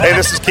Hey,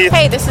 this is Keith.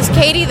 Hey, this is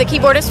Katie, the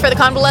keyboardist for the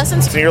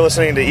Convalescents. And you're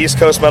listening to East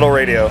Coast Metal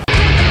Radio.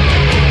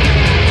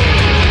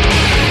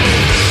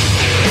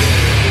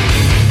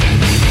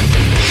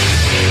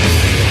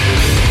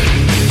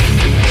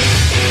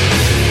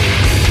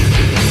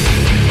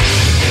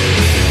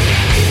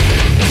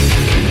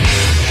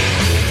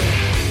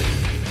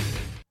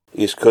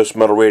 East Coast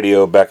Metal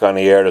Radio back on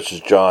the air. This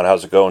is John.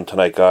 How's it going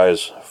tonight,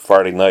 guys?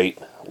 Friday night,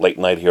 late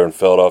night here in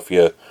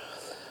Philadelphia.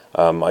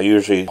 I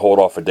usually hold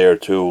off a day or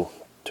two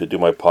to do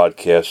my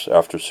podcast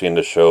after seeing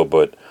the show,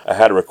 but I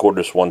had to record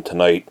this one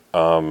tonight.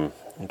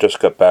 Just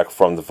got back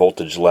from the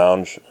Voltage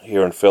Lounge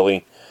here in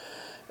Philly,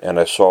 and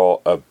I saw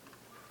a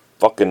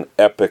fucking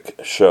epic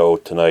show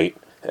tonight,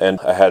 and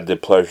I had the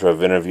pleasure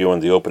of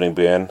interviewing the opening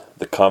band,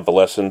 the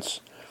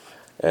Convalescents,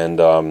 and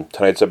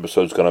tonight's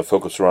episode is going to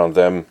focus around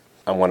them.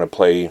 I'm going to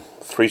play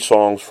 3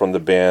 songs from the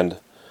band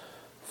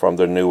from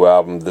their new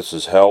album, This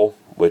Is Hell,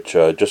 which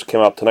just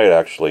came out tonight,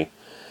 actually.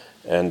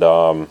 And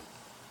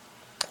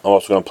I'm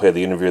also going to play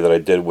the interview that I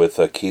did with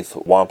Keith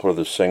Wampler,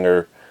 the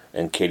singer,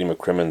 and Katie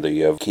McCrimmon,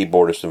 the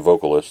keyboardist and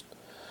vocalist.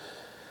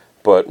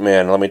 But,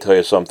 man, let me tell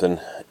you something.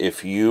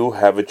 If you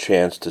have a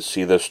chance to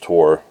see this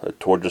tour, the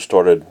tour just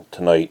started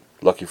tonight.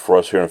 Lucky for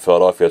us here in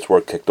Philadelphia, that's where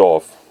it kicked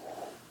off.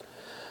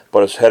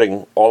 But it's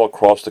heading all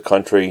across the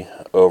country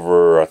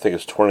over, I think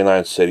it's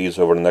 29 cities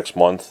over the next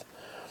month.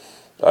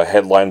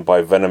 Headlined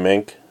by Venom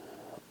Inc.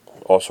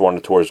 Also on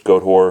the tour is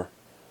Goatwhore,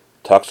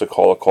 Toxic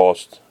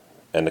Holocaust,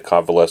 and the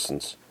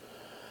Convalescents.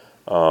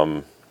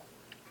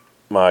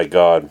 My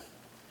God.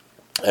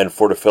 And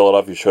for the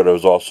Philadelphia show, there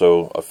was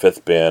also a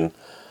 5th band,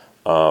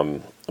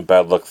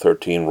 Bad Luck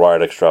 13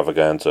 Riot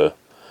Extravaganza.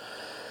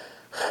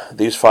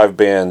 These 5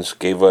 bands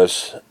gave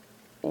us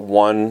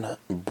one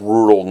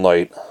brutal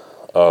night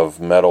of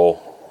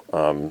metal,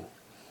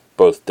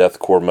 both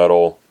deathcore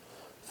metal,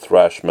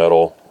 thrash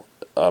metal.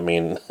 I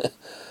mean,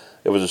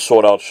 it was a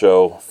sold-out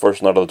show,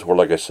 first night of the tour,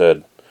 like I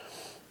said,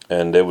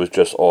 and it was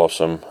just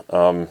awesome.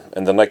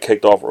 And the night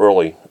kicked off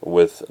early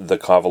with the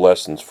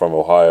Convalescents from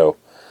Ohio.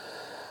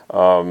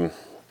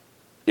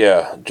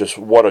 Yeah, just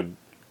what a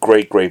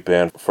great, great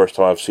band. First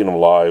time I've seen them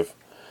live,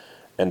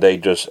 and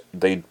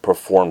they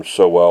performed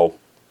so well.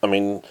 I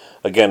mean,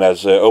 again,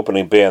 as an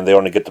opening band, they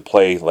only get to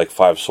play like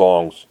 5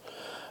 songs.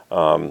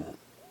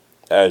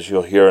 As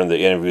you'll hear in the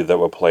interview that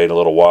we'll play in a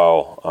little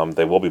while,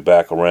 they will be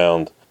back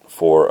around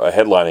for a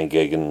headlining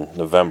gig in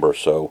November,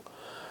 so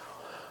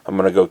I'm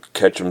going to go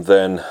catch them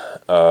then.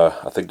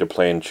 I think they're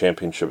playing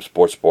Championship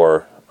Sports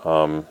Bar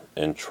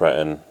in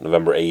Trenton,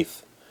 November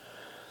 8th,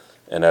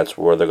 and that's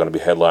where they're going to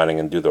be headlining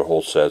and do their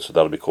whole set, so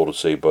that'll be cool to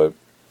see. But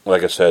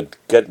like I said,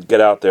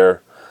 get out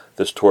there.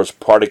 This tour's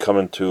probably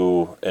coming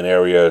to an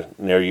area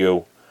near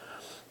you.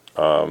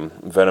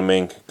 Venom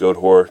Inc.,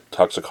 Goatwhore,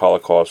 Toxic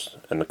Holocaust,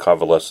 and the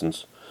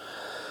Convalescents.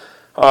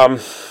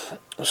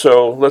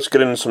 So let's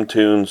get into some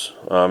tunes.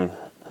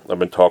 I've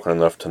been talking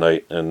enough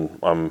tonight, and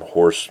I'm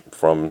hoarse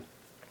from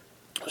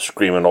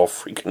screaming all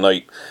freaking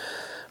night.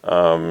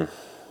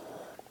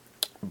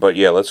 But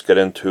yeah, let's get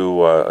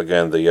into,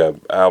 again, the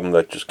album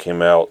that just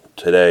came out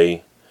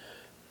today.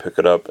 Pick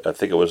it up. I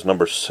think it was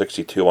number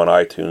 62 on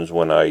iTunes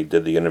when I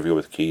did the interview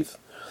with Keith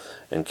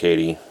and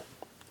Katie.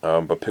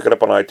 But pick it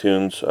up on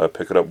iTunes,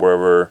 pick it up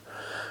wherever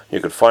you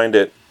could find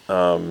it,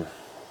 and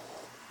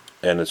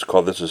it's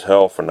called This Is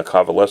Hell from the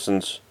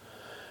Convalescents.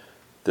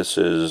 This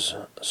is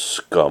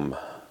Scum.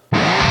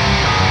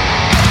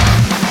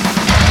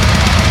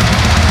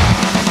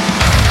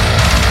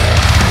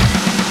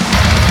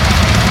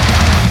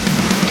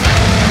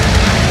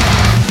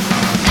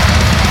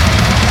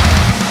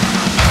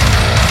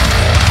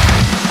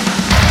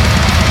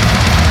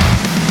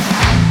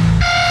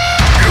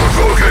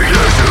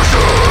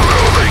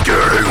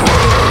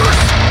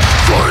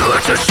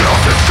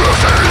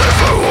 Self-destruction, live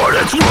for what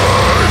it's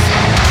worth.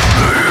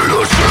 The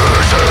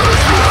innocence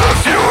has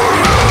left your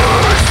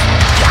earth.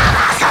 Come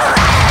on, so let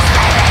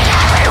us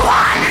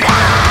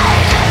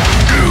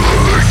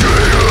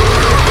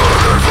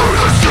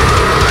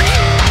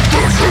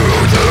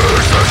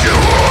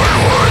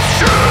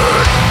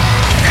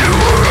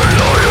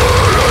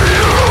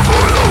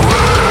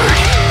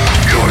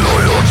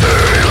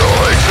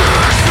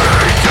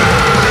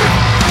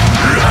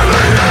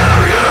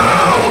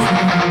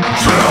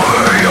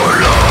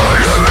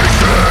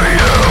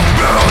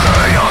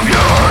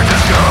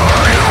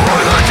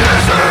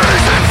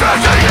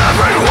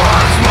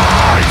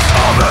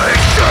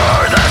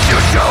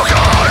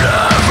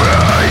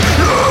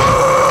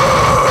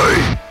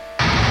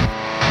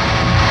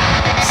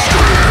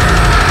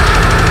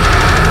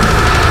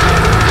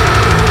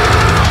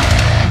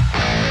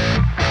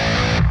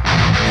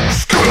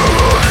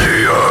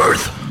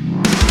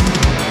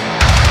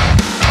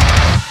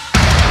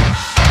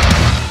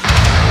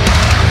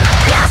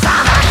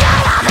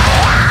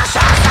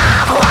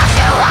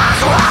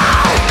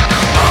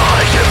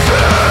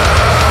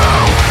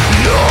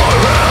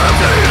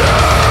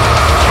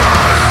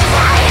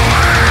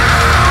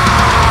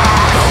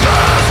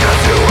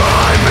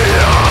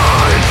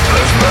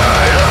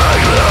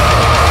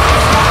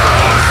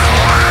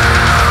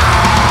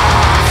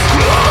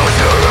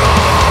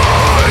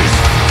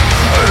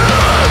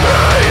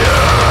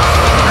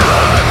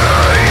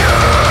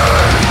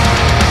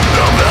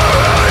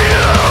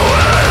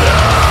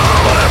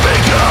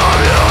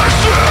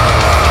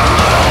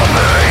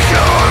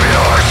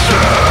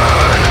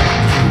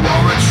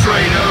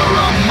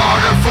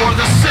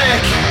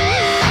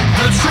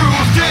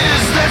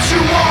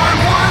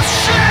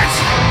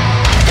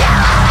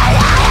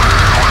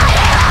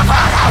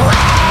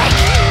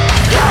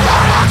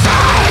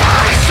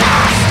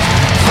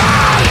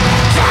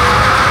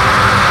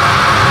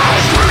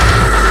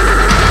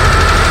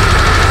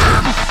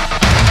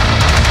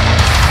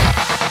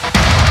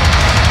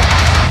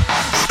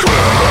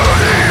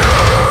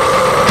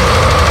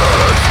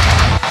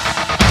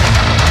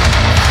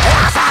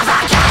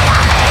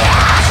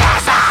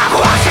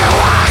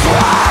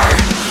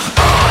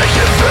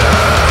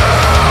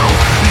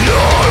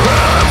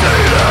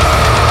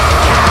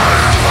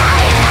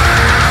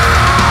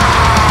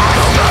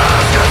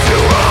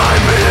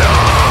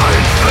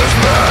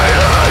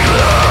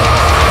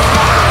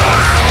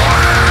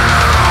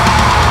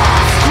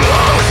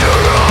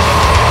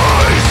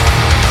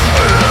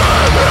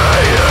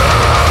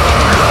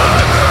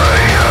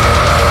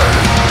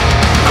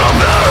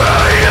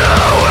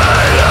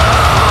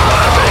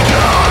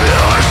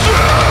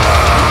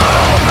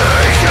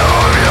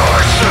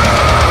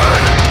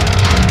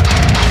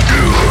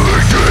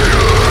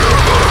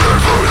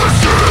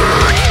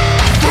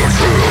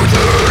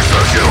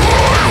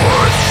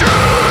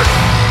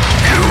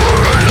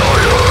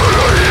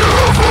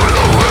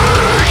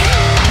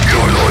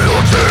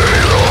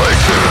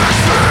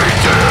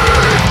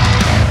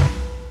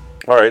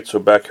Alright, so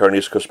back here on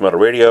East Coast Metal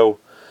Radio.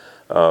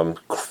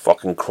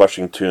 Fucking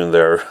crushing tune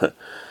there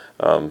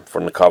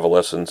from the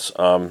Convalescents.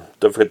 Don't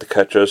forget to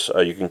catch us.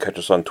 You can catch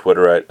us on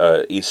Twitter at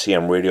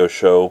ECM Radio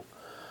Show,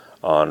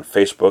 on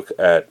Facebook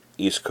at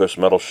East Coast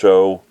Metal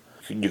Show.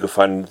 You can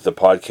find the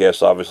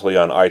podcast, obviously,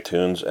 on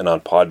iTunes and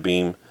on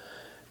Podbeam.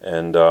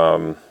 And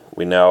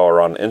we now are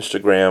on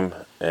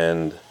Instagram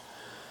and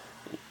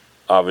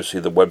obviously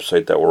the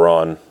website that we're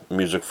on,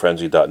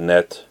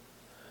 musicfrenzy.net.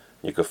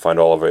 You can find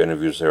all of our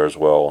interviews there as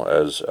well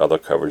as other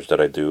coverage that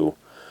I do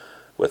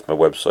with my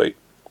website.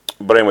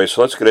 But anyway,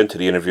 so let's get into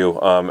the interview.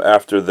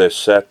 After the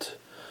set,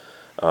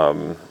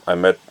 I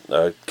met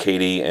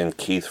Katie and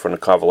Keith from the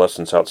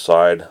Convalescents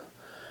outside.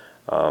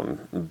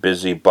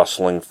 Busy,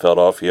 bustling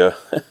Philadelphia.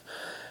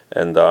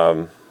 And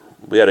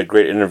we had a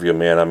great interview,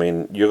 man. I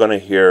mean, you're going to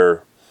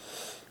hear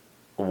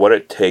what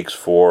it takes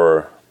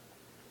for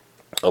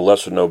a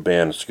lesser-known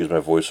band, excuse my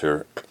voice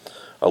here,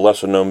 a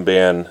lesser-known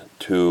band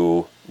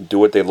to do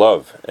what they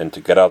love and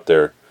to get out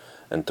there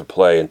and to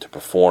play and to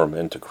perform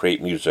and to create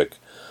music.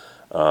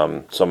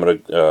 Some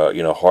of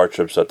the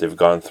hardships that they've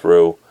gone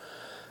through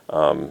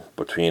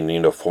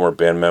between former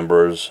band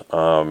members.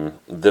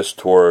 This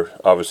tour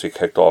obviously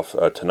kicked off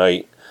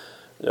tonight.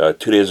 2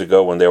 days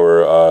ago when they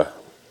were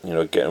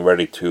getting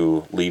ready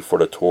to leave for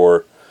the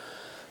tour,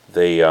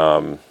 they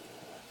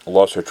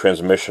lost their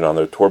transmission on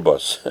their tour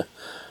bus.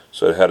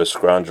 So they had to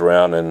scrounge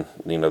around, and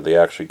they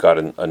actually got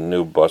a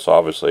new bus,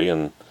 obviously,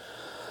 and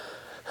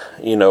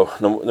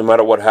no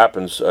matter what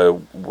happens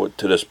to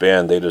this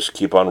band, they just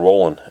keep on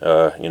rolling,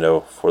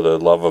 for the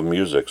love of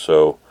music.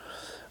 So,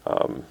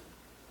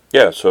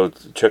 so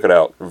check it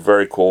out.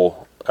 Very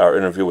cool. Our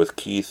interview with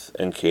Keith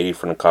and Katie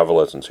from the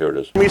Convalescents. Here it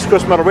is. East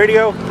Coast Metal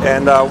Radio,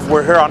 and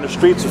we're here on the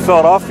streets of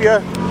Philadelphia.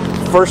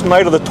 First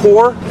night of the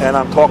tour, and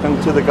I'm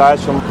talking to the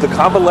guys from the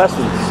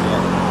Convalescents.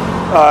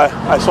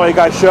 I saw you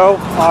guys show.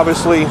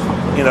 Obviously,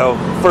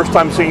 first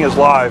time seeing us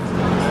live.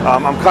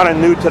 I'm kind of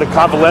new to the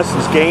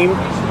Convalescents game,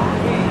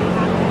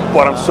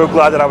 but I'm so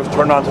glad that I was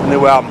turned on to the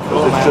new album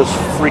because it's just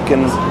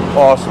freaking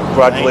awesome.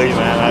 Congratulations.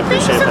 Thank you, man. I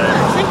appreciate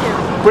that. Thank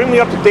you. Bring me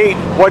up to date.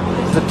 What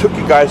it took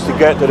you guys to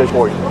get to this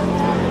point?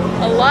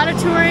 A lot of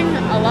touring,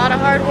 a lot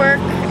of hard work,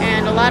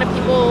 and a lot of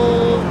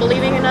people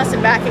believing in us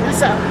and backing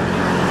us up.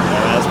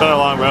 Yeah, it's been a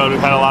long road.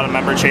 We've had a lot of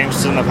member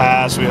changes in the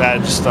past. We've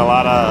had just a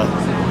lot of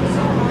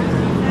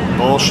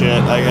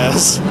bullshit, I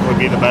guess, would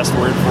be the best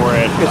word for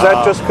it. Is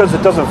that just because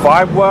it doesn't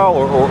vibe well,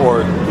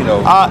 or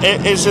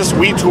It's just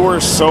we tour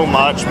so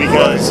much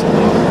because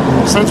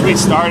since we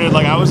started,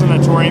 I was in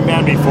a touring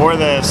band before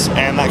this,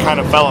 and that kind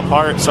of fell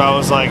apart. So I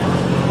was like,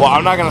 well,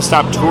 I'm not going to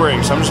stop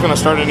touring, so I'm just going to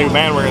start a new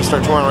band. We're going to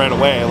start touring right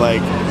away.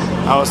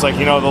 I was like,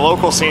 the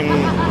local scene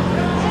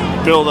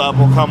build-up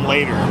will come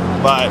later,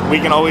 but we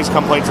can always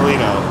come play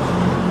Toledo.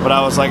 But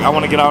I was like, I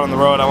want to get out on the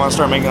road. I want to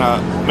start making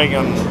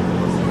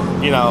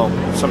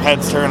some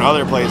heads turn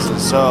other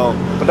places. So,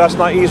 but that's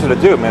not easy to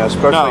do, man.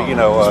 Especially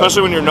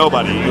especially when you're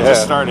nobody. You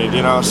just started,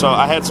 So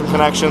I had some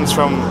connections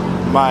from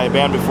my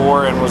band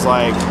before, and was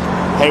like,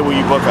 hey, will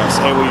you book us?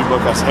 Hey, will you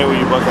book us? Hey, will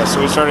you book us? So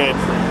we started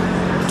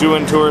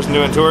doing tours,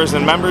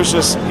 and members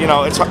just,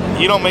 it's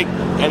you don't make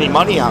any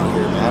money out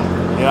here, man.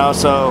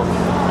 So,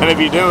 and if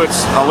you do,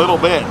 it's a little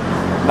bit,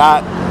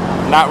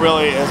 not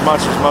really as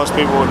much as most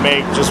people would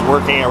make just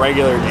working a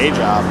regular day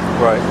job.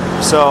 Right.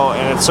 So,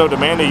 and it's so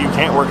demanding, you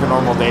can't work a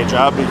normal day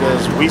job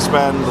because we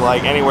spend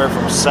anywhere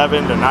from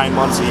 7 to 9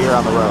 months a year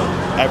on the road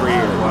every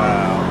year.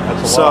 Wow,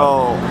 that's a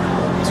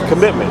lot. It's a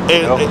commitment.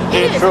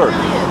 Sure.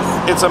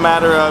 It's a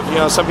matter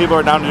of, some people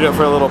are down to do it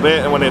for a little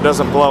bit, and when it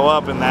doesn't blow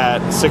up in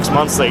that 6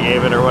 months they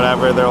gave it or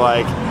whatever, they're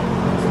like,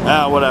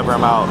 whatever,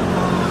 I'm out.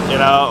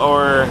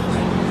 Or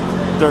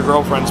their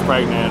girlfriend's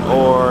pregnant,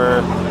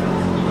 or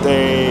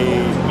they,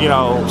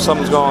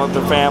 something's going on with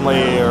their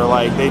family, or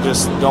they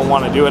just don't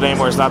want to do it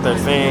anymore, it's not their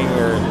thing,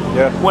 or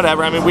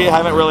whatever. I mean, we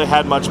haven't really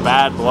had much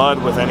bad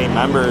blood with any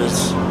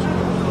members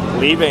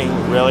leaving,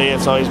 really.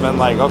 It's always been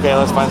okay,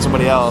 let's find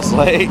somebody else.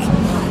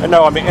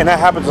 No, and that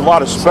happens a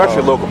lot,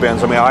 especially local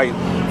bands. I mean,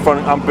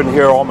 I've been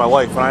here all my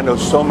life, and I know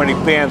so many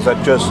bands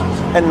that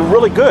and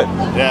really good.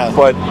 Yeah.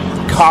 But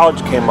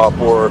college came up,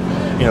 or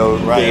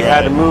they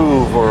had to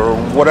move, or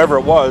whatever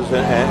it was,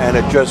 and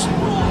it just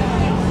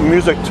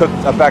music took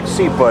a back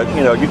seat. But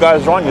you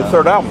guys are on your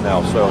third album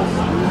now, so.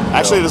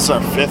 Actually, this is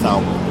our fifth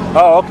album.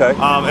 Oh, okay.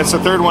 It's the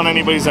third one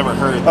anybody's ever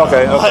heard.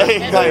 Okay.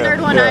 It's the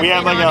third one we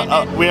had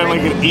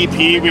an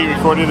EP we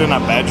recorded in a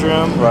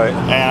bedroom. Right.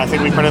 And I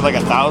think we printed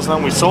 1,000 of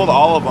them. We sold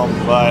all of them,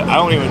 but I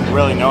don't even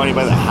really know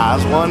anybody that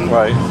has one.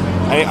 Right.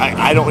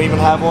 I don't even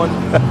have one.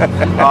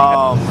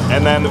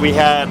 And then we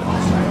had.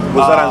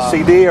 Was that on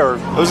CD or?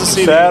 It was a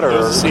CD. Set, or? It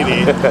was a CD.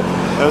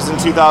 It was in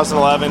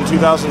 2011.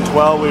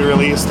 2012, we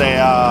released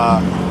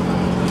an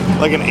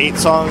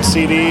 8-song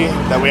CD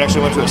that we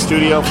actually went to a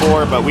studio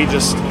for, but we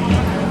just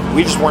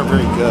weren't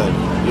very good.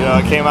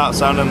 It came out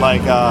sounding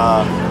like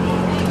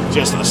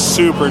just a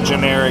super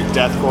generic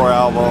deathcore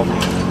album.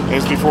 It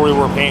was before we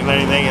were painting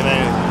anything, and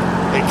then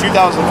it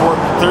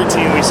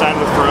 2013, we signed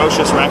with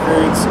Ferocious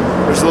Records,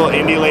 which is a little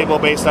indie label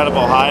based out of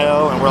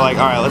Ohio, and we're like,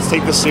 all right, let's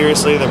take this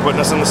seriously. They're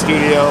putting us in the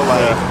studio.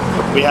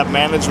 Like, we have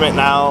management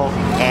now,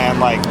 and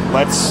like,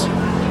 let's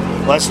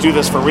do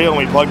this for real.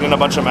 And we plugged in a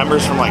bunch of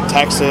members from like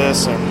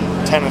Texas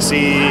and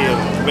Tennessee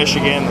and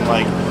Michigan and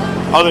like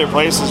other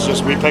places.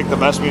 Just we picked the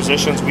best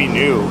musicians we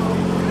knew,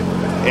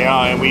 you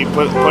know, and we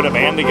put a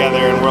band together,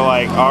 and we're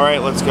like, all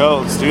right, let's go,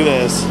 let's do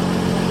this.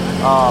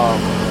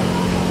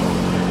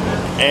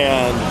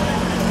 And,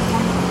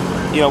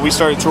 you know, we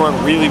started touring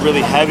really,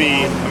 really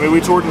heavy. I mean,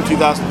 we toured in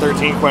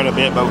 2013 quite a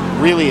bit, but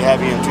really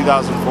heavy in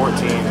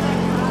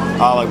 2014.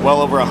 Like, well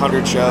over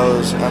 100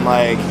 shows, and,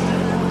 like,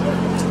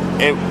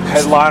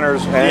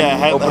 headliners and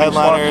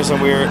headliners,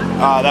 and we were,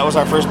 that was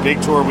our first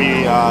big tour we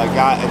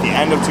got at the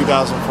end of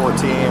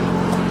 2014.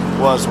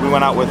 We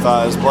went out with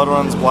Blood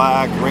Runs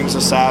Black, Rings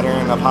of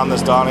Saturn, Upon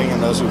This Dawning,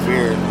 and Those Who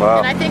Fear. Wow.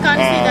 And I think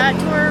honestly that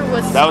tour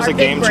was a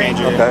game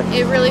changer. Okay.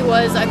 It really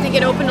was. I think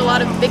it opened a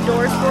lot of big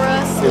doors for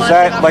us. Is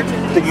that like,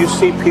 did you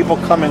see people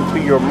come into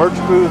your merch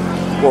booth,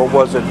 or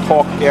was it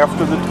talk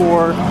after the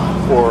tour,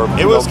 or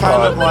it was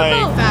kind of like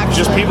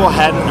just people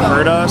hadn't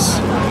heard us,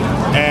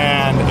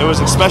 and it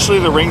was especially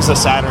the Rings of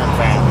Saturn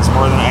fans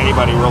more than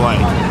anybody were like,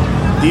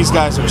 these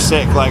guys are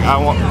sick. Like, I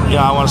want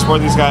to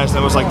support these guys. And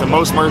it was like the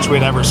most merch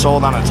we'd ever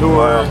sold on a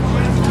tour,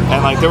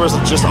 and like there was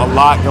just a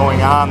lot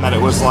going on that it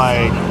was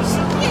like,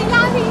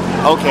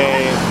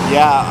 okay,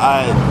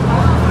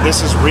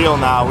 this is real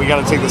now. We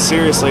got to take this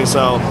seriously.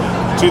 So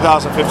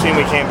 2015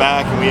 we came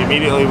back, and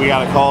we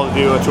got a call to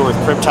do a tour with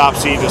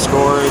Cryptopsy,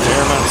 Disgorge,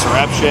 Airman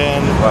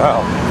Insurrection.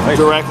 Wow. Nice.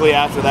 Directly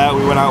after that,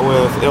 we went out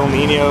with Il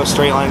Nino,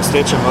 Straight Line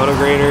Stitch, and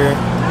Motograder.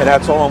 And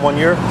that's all in 1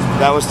 year?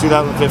 That was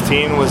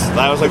 2015.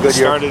 That was like the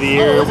start of the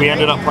year. We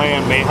ended up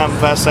playing Mayhem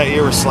Fest that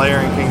year with Slayer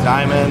and King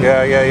Diamond.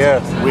 Yeah.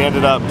 We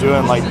ended up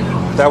doing like...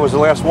 That was the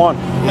last one.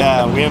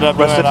 Yeah, we ended up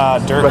doing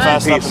Dirt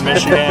Fest up in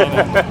Michigan.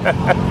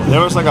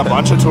 There was like a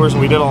bunch of tours,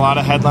 and we did a lot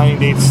of headlining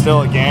dates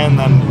still again.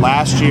 Then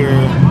last year,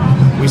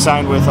 we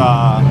signed with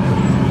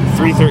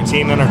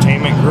 313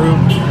 Entertainment Group,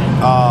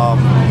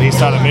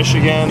 based out of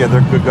Michigan. Yeah,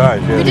 they're good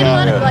guys. Yeah. We did a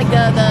lot of like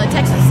the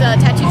Texas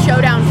Tattoo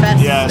Showdown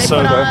Fest. Yeah,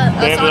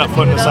 they ended up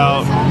putting us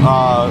out.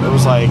 It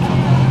was like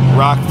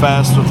Rock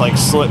Fest with like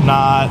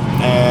Slipknot,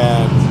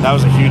 and that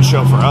was a huge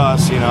show for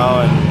us, you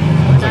know, and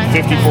it was like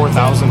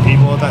 54,000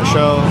 people at that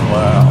show.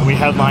 Wow. And we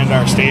headlined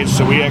our stage,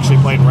 so we actually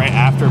played right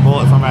after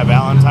Bullet for My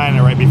Valentine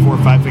and right before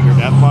Five Finger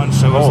Death Punch,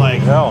 so it was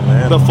like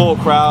the full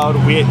crowd.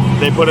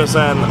 They put us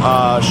in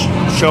a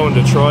show in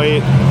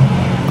Detroit.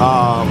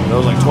 There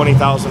was like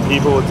 20,000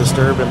 people with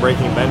Disturbed and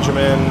Breaking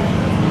Benjamin.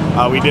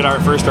 We did our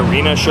first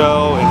arena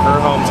show in her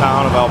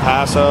hometown of El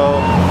Paso,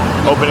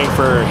 opening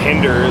for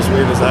Hinder, as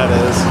weird as that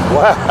is.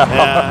 Wow.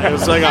 Yeah, it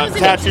was like a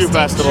tattoo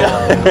festival.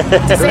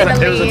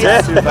 It was a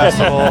tattoo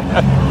festival.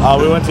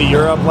 We went to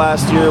Europe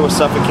last year with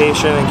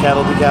Suffocation and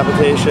Cattle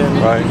Decapitation.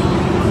 Right.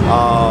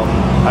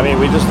 I mean,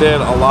 we just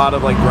did a lot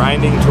of like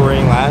grinding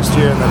touring last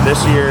year, and then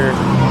this year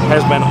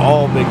has been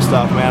all big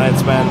stuff, man.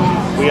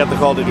 We got the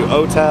call to do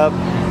OTEP.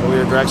 We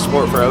were direct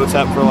support for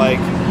OTEP for like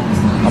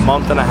a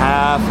month and a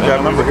half. Yeah, I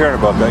remember hearing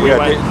about that.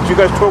 Did you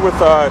guys tour with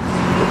the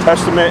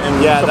Testament?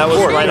 And yeah, that was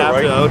right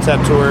after the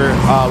OTEP tour.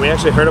 We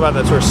actually heard about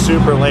that tour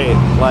super late.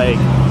 Like,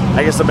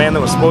 I guess the band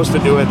that was supposed to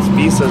do its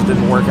visas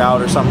didn't work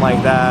out or something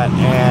like that,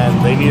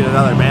 and they needed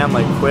another band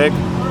like quick.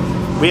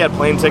 We had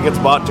plane tickets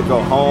bought to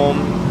go home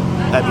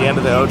at the end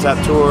of the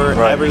OTEP tour.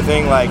 Right.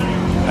 Everything, like,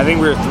 I think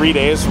we were 3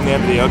 days from the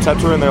end of the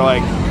OTEP tour, and they're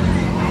like,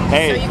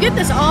 hey, so you get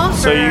this offer.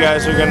 So you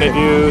guys are going to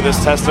do this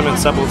Testament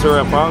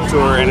Sepultura Prong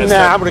tour, and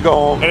I'm going to go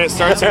home. And it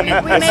starts in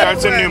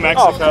New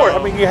Mexico. Oh, of course.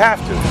 I mean, you have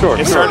to. Sure.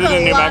 It started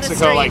in New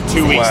Mexico like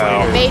 2 weeks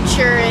later. Made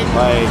sure it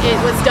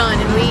was done,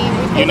 and we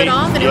pulled it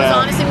off, and it was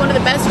honestly one of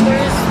the best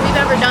tours we've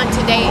ever done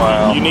to date.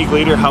 Wow. Unique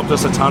Leader helped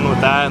us a ton with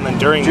that, and then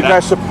during did you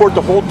guys support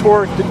the whole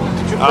tour? Did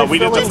you play we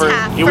did Philly? the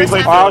first. We played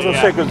Philly. I was going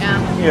to say, because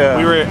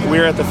we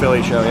were at the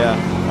Philly show. Yeah.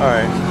 All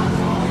right.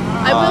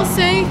 I will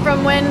say,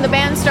 from when the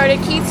band started,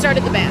 Keith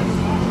started the band.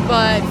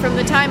 But from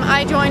the time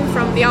I joined,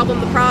 from the album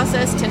The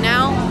Process to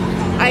now,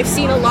 I've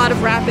seen a lot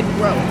of rapid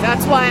growth.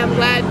 That's why I'm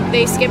glad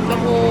they skipped the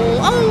whole,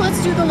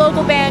 let's do the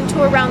local band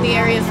tour around the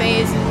area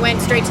phase and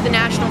went straight to the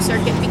national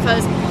circuit,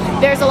 because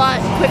there's a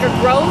lot quicker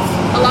growth,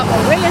 a lot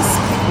more risk,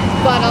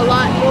 but a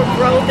lot more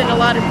growth and a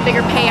lot of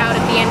bigger payout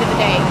at the end of the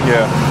day.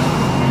 Yeah.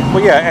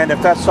 Well, yeah, and if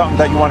that's something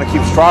that you want to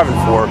keep striving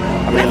for,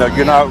 I mean,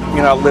 you're not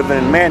living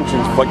in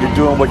mansions, but you're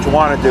doing what you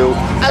want to do,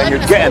 and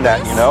you're getting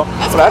that, you know.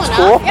 That's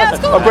cool. Yeah,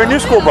 that's cool. A brand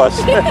new school bus.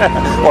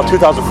 Well,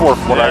 2004,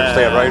 from what I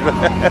understand, right?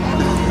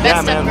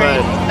 Yeah, man,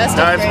 but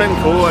it's been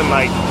cool, and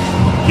like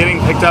getting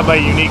picked up by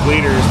Unique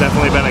Leader has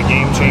definitely been a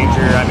game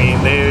changer. I mean,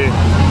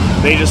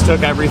 they just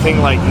took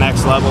everything like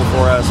next level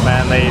for us,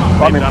 man.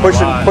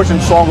 Pushing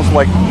songs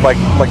like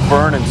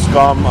Burn and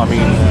Scum. I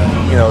mean,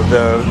 you know,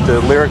 the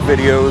lyric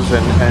videos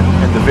and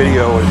the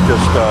video is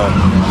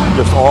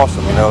just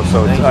awesome, you know.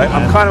 So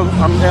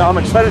I'm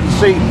excited to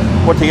see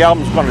what the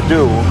album's going to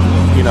do.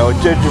 You know,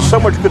 there's so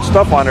much good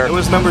stuff on there. It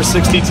was number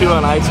 62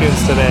 on iTunes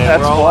today.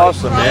 That's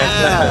awesome, man.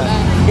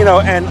 Yeah. you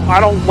know, and I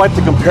don't like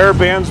to compare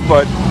bands,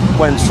 but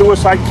when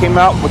Suicide came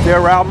out with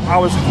their album, I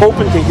was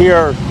hoping to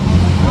hear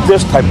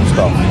this type of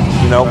stuff.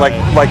 You know, like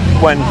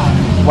when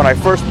I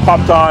first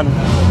popped on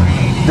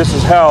This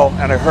Is Hell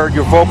and I heard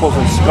your vocals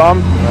in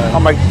Scum,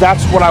 I'm like,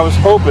 that's what I was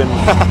hoping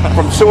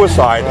from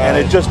Suicide, and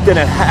it just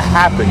didn't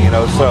happen, you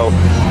know. So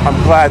I'm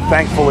glad,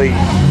 thankfully,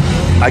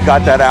 I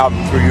got that out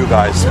through you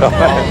guys. So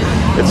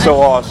it's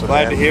so awesome.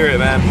 Glad to hear it,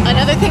 man.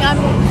 Another thing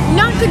I'm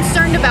not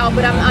concerned about,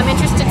 but I'm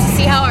interested to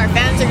see how our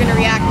fans are going to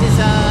react is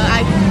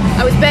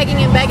I was begging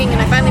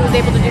and I finally was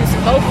able to do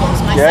some vocals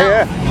myself.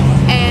 Yeah.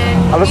 And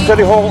I listened to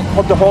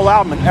the whole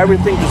album, and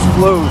everything just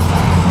flows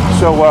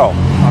so well.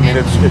 I mean,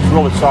 it's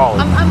really solid.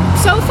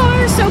 So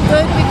far, so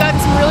good. We've gotten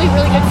some really,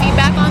 really good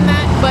feedback on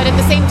that. But at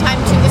the same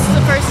time, too, this is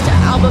the first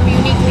album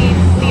Unique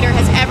Leader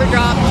has ever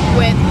dropped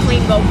with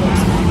clean vocals.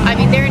 I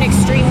mean, they're an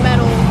extreme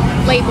metal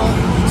label,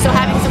 so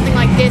having something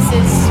like this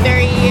is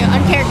very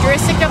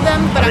uncharacteristic of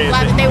them. But I'm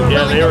glad that they were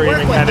willing to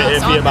work with us. They were even kind of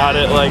iffy about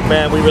it. Like,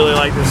 man, we really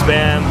like this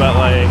band, but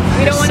like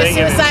we don't want a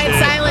Suicide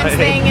Silence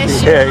thing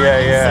issue.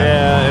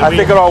 Yeah. I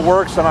think it all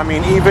works, and I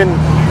mean, even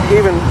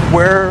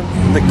where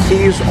the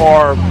keys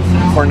are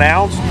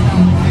pronounced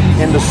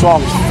in the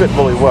songs fit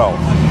really well.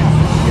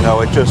 You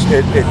know, it just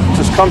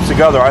comes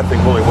together, I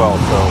think, really well.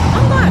 So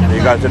you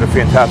guys did a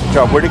fantastic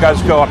job. Where do you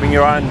guys go? I mean,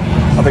 you're on,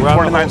 I think,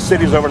 29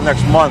 cities over the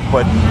next month,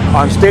 but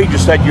on stage you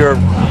said we're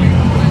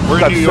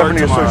in New York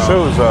 70 or so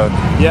shows.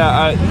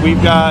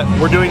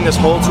 We're doing this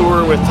whole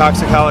tour with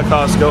Toxic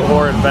Holocaust, Goat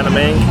Whore, and Venom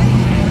Inc.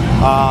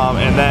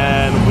 And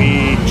then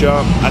we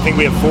jump. I think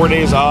we have 4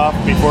 days off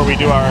before we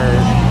do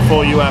our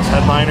full U.S.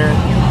 headliner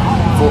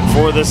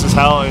for This Is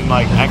Hell, and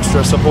like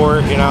extra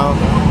support, you know,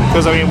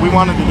 because I mean we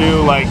wanted to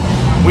do, like,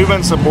 we've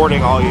been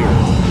supporting all year,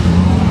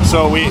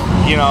 so we,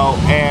 you know,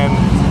 and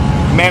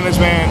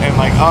management and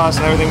like us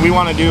and everything, we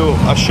want to do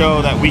a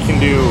show that we can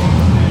do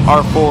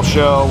our full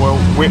show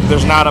where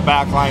there's not a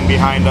backline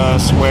behind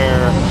us,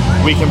 where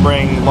we can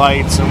bring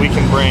lights and we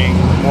can bring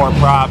more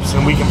props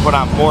and we can put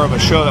on more of a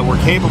show that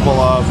we're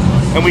capable of,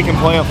 and we can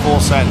play a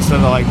full set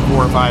instead of like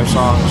 4 or 5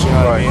 songs, you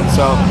know what I mean?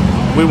 So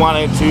we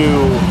wanted to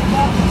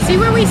see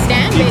where we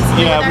stand,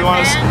 basically. Yeah, we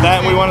want to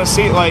that, and we want to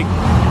see, like,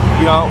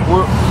 you know,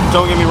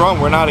 don't get me wrong,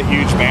 we're not a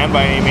huge band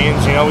by any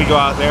means. You know, we go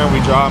out there and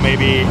we draw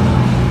maybe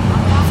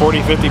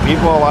 40, 50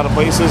 people a lot of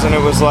places, and it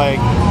was like,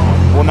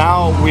 well,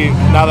 now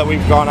that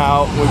we've gone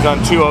out, we've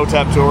done 2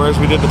 OTEP tours.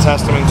 We did the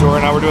Testament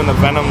tour, now we're doing the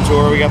Venom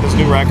tour. We got this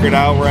new record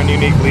out. We're on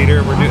Unique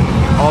Leader. We're doing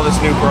all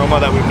this new promo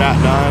that we've not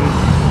done.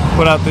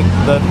 Put out the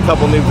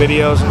couple new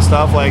videos and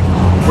stuff. Like,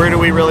 where do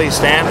we really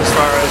stand as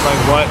far as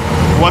like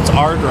what's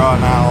our draw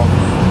now?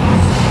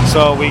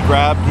 So we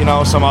grabbed, you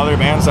know, some other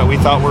bands that we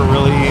thought were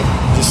really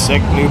just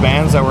sick new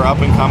bands that were up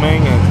and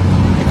coming. And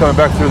you coming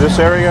back through this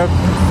area,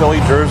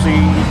 Philly, Jersey,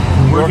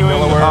 New York,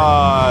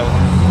 Delaware?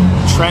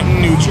 Trenton,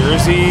 New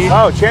Jersey.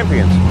 Oh,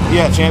 Champions.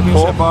 Yeah,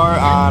 Championship Bar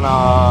on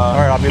all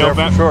right, I'll be there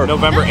for sure.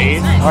 November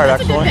 8th. Nice. All right,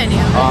 That's excellent. A good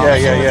venue.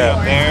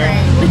 There.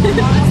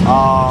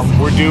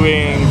 We're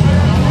doing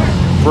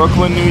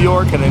Brooklyn, New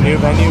York, at a new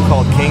venue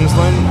called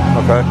Kingsland.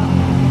 Okay.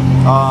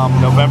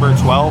 November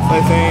 12th,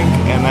 I think,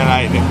 and then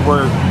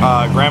we're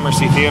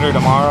Gramercy Theater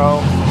tomorrow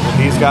with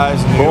these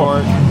guys in New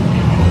York.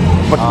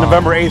 But the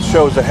November 8th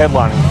show is a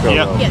headlining show.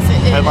 Yep. Though. Yes,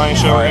 it is. Headlining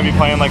show. We're gonna be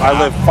playing like. I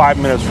live 5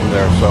 minutes from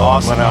there, so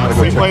awesome. I'm gonna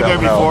go we check played there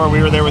before. We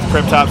were there with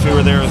Cryptops. We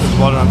were there with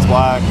Blood on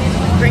Black.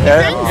 Bring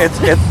your friends.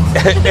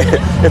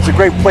 It's a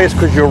great place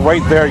because you're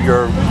right there.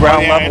 You're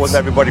ground level with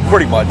everybody,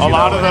 pretty much. A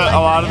lot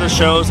of the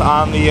shows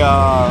on the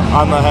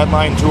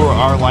headline tour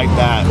are like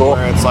that,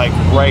 where it's like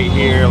right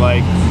here.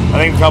 Like, I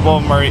think a couple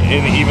of them are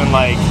in even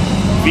like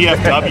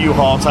VFW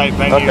hall type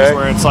venues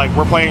where it's like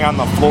we're playing on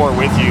the floor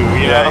with you.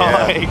 You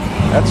know? Like,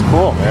 that's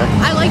cool, man.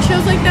 I like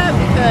shows like that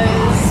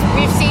because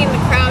we've seen the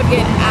crowd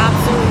get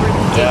absolutely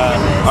ridiculous.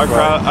 Yeah, our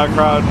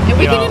crowd. And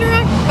we can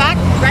interact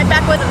right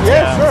back with them too.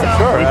 Yeah,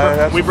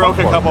 sure. We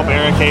broke a couple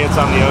barricades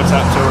on the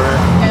OTEP tour.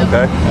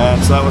 Okay. And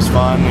so that was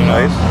fun. You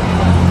know? Nice.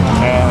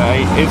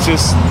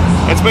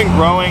 And it's been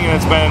growing, and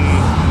it's been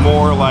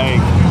more like,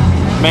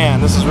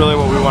 man, this is really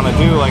what we want to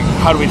do. Like,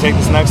 how do we take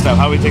this next step?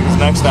 How do we take this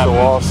next step? So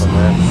awesome,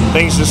 man.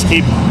 Things just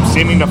keep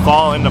seeming to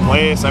fall into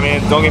place. I mean,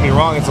 don't get me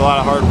wrong, it's a lot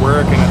of hard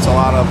work, and it's a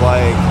lot of,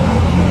 like,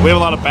 we have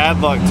a lot of bad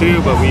luck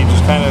too, but we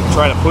just kind of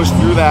try to push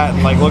through that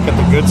and, like, look at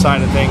the good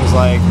side of things.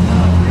 Like,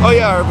 oh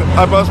yeah,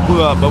 our bus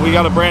blew up, but we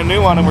got a brand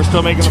new one, and we're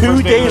still making the 2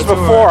 first day days of the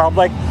tour. before,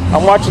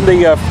 I'm watching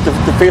the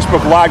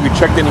Facebook Live. You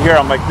checked in here.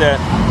 I'm like,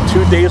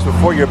 2 days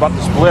before you're about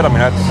to split. I mean,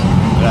 that's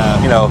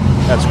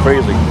that's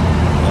crazy.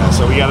 Yeah,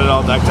 so we got it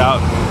all decked out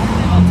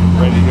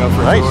and ready to go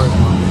for a tour.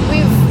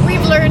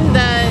 We've learned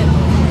that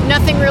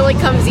nothing really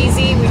comes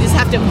easy. We just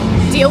have to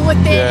deal with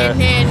it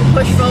and then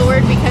push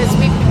forward, because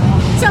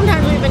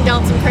sometimes we've been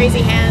dealt some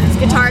crazy hands.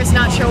 Guitarists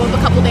not show up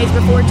a couple days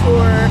before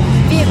tour,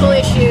 vehicle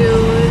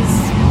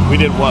issues. We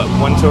did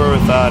one tour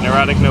with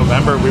Neurotic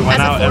November. We went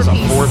out as a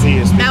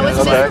 4-piece. That was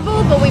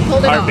miserable, but we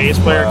pulled it off. Our bass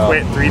player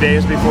quit 3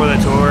 days before the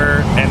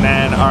tour, and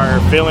then our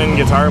fill-in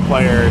guitar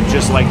player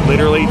just like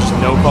literally just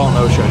no call,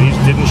 no show. He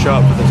just didn't show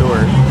up for the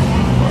tour.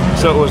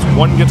 So it was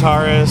one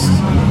guitarist,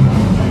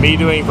 me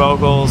doing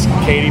vocals,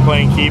 Katie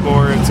playing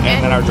keyboards,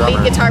 and then our drummer.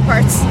 lead guitar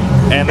parts.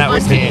 And that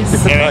was on it.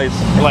 keys.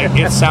 And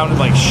it sounded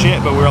like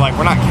shit, but we were like,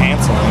 we're not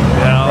canceling.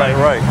 You know?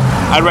 Right.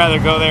 I'd rather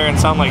go there and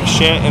sound like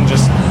shit and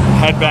just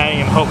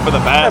headbang and hope for the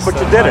Yeah, best. but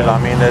you did it. I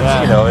mean, it's,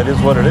 Yeah. you know, it is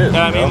what it is. And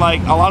I mean,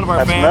 like, a lot of our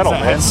That's fans metal,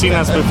 that man. had seen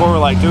us before were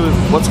like, dude,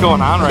 what's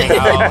going on right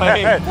now?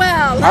 Like,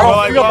 Well, I don't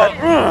like, feel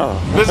well,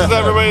 that. this is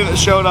everybody that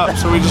showed up,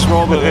 so we just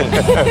rolled with it.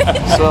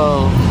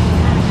 So,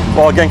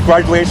 Well, again,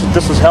 congratulations.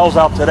 This is Hell's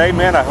out today,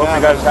 man. I hope Yeah,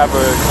 you guys have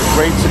a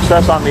great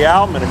success on the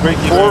album and a great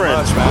thank you tour. very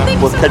much, And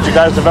man. we'll catch you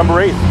guys November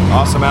 8th.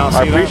 Awesome, man. I'll see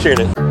I you then. appreciate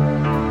it.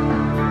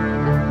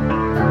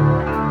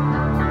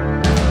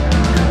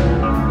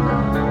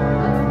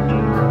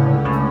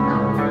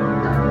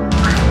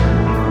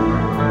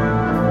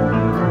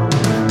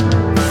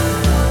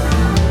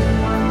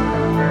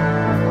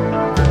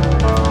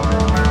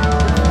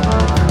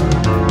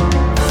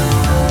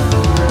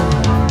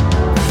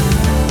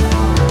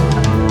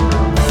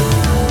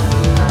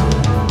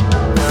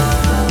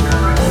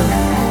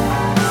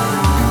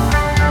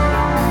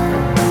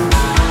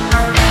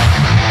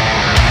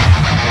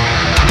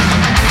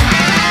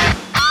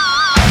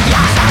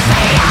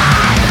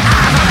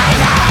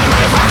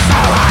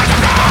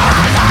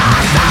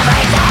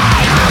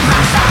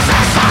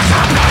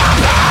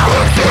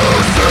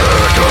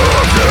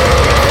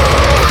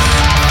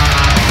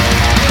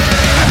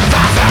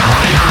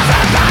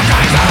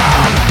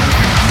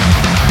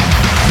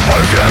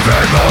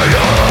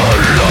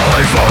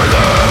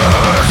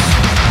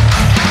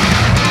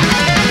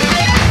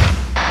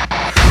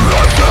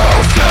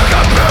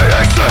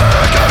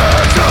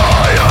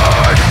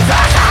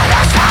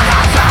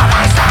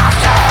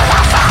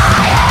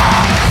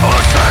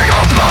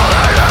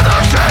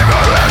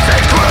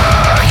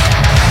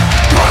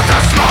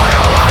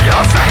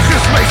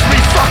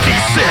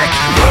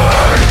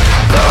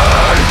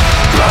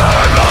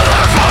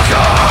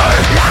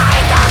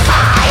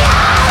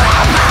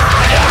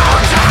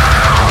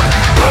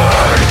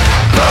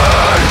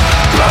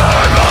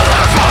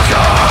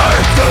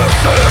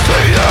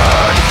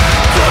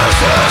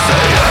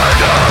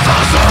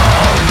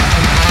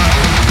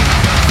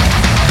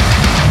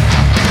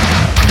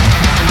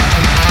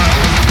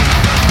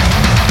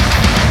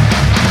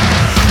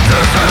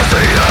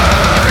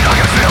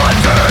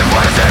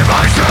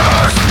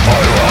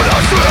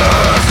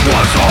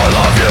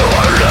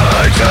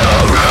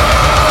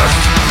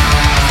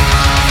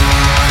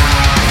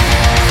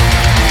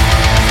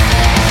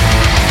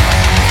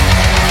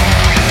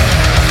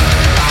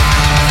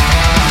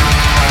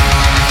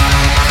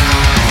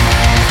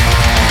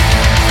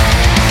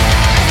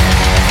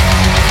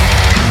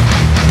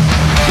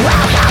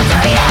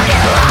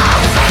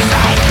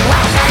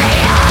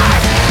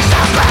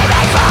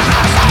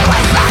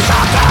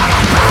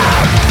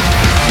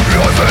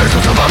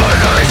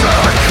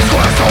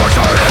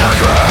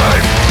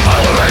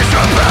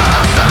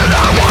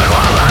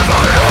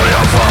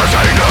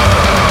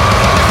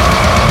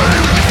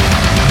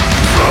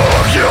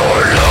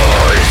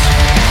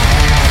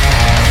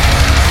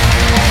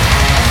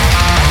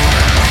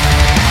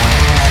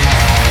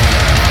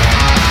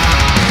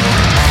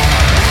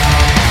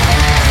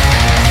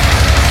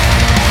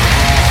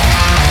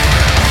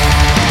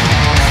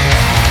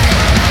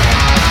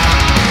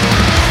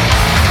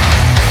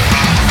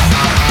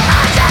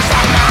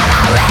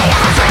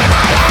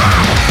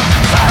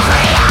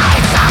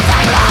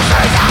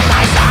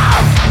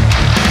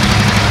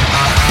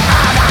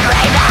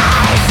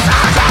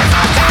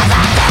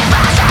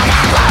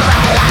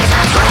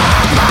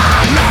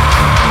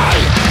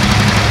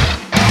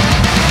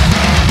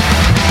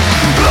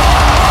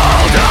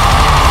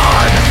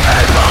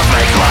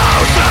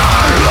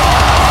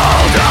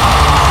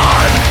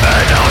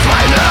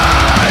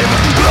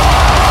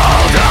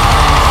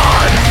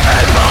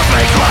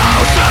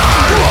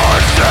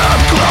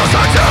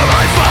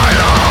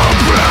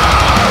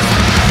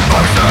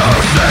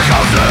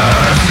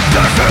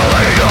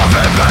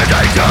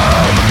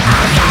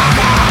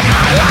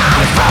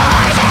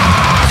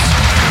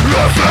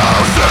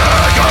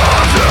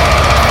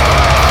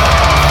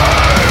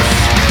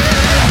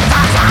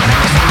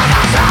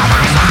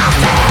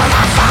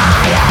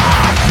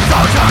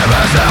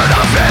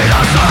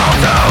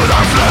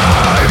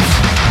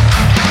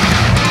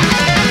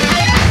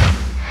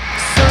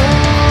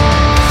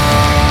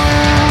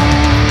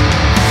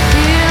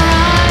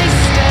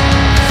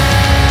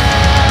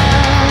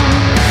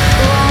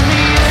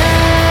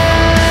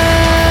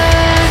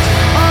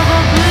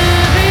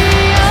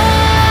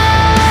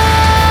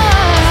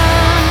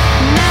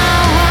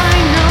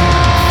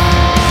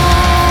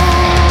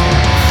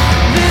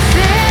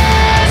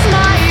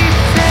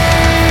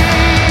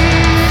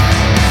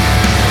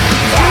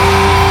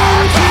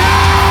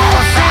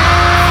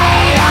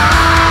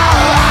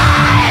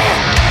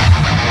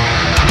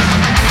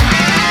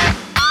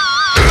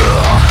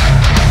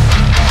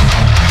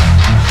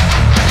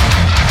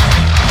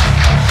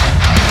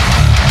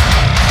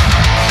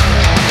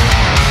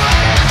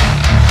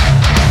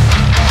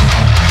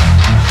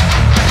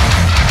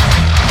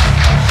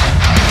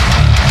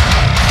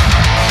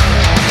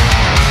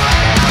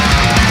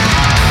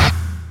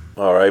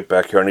 All right,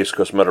 back here on East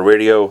Coast Metal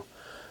Radio.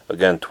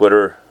 Again,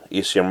 Twitter,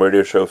 ECM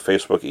Radio Show,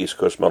 Facebook, East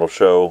Coast Metal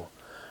Show,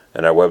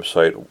 and our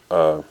website,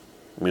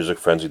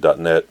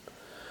 musicfrenzy.net.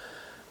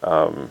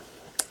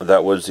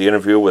 That was the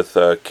interview with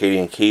Katie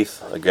and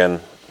Keith. Again,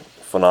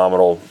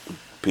 phenomenal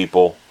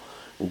people,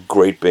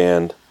 great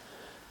band,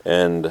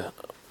 and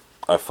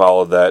I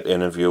followed that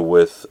interview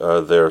with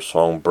their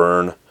song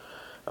Burn.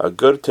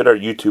 Go to their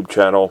YouTube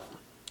channel.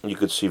 You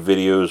could see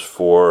videos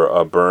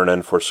for Burn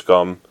and for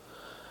Scum.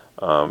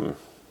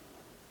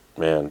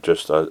 Man,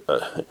 just like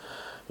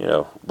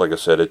I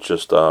said, it's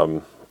just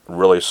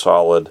really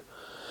solid.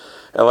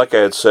 And like I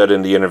had said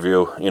in the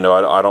interview,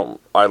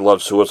 I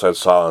love Suicide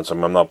Silence. I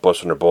mean, I'm not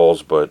busting their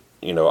balls, but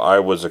I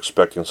was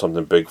expecting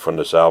something big from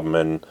this album,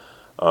 and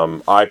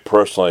I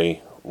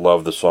personally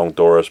love the song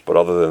Doris, but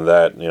other than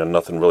that,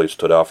 nothing really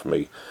stood out for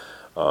me.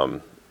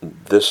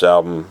 This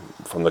album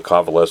from the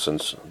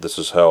Convalescence, This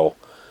Is Hell,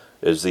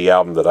 is the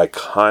album that I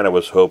kind of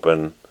was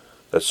hoping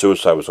that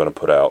Suicide was going to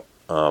put out,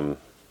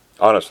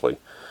 honestly.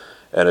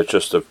 And it's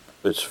just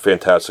it's a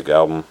fantastic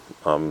album.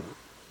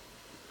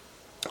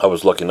 I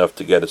was lucky enough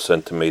to get it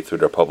sent to me through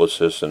their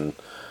publicist, and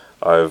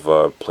I've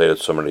played it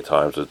so many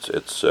times.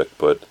 It's sick,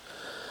 but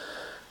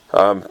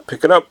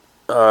pick it up.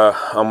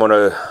 I'm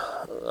gonna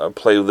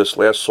play this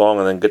last song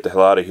and then get the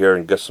hell out of here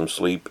and get some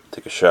sleep,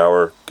 take a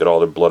shower, get all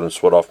the blood and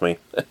sweat off me.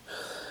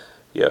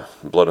 Yeah,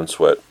 blood and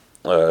sweat.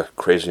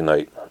 Crazy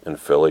night in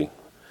Philly.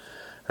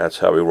 That's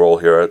how we roll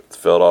here at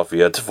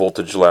Philadelphia at the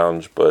Voltage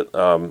Lounge. But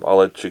I'll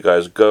let you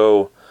guys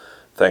go.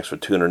 Thanks for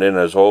tuning in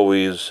as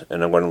always,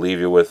 and I'm going to leave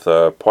you with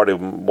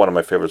one of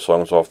my favorite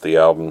songs off the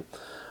album.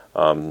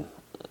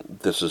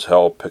 This Is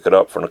Hell. Pick it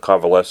up from the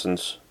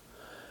Convalescence.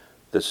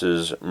 This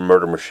is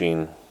Murder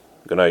Machine.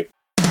 Good night.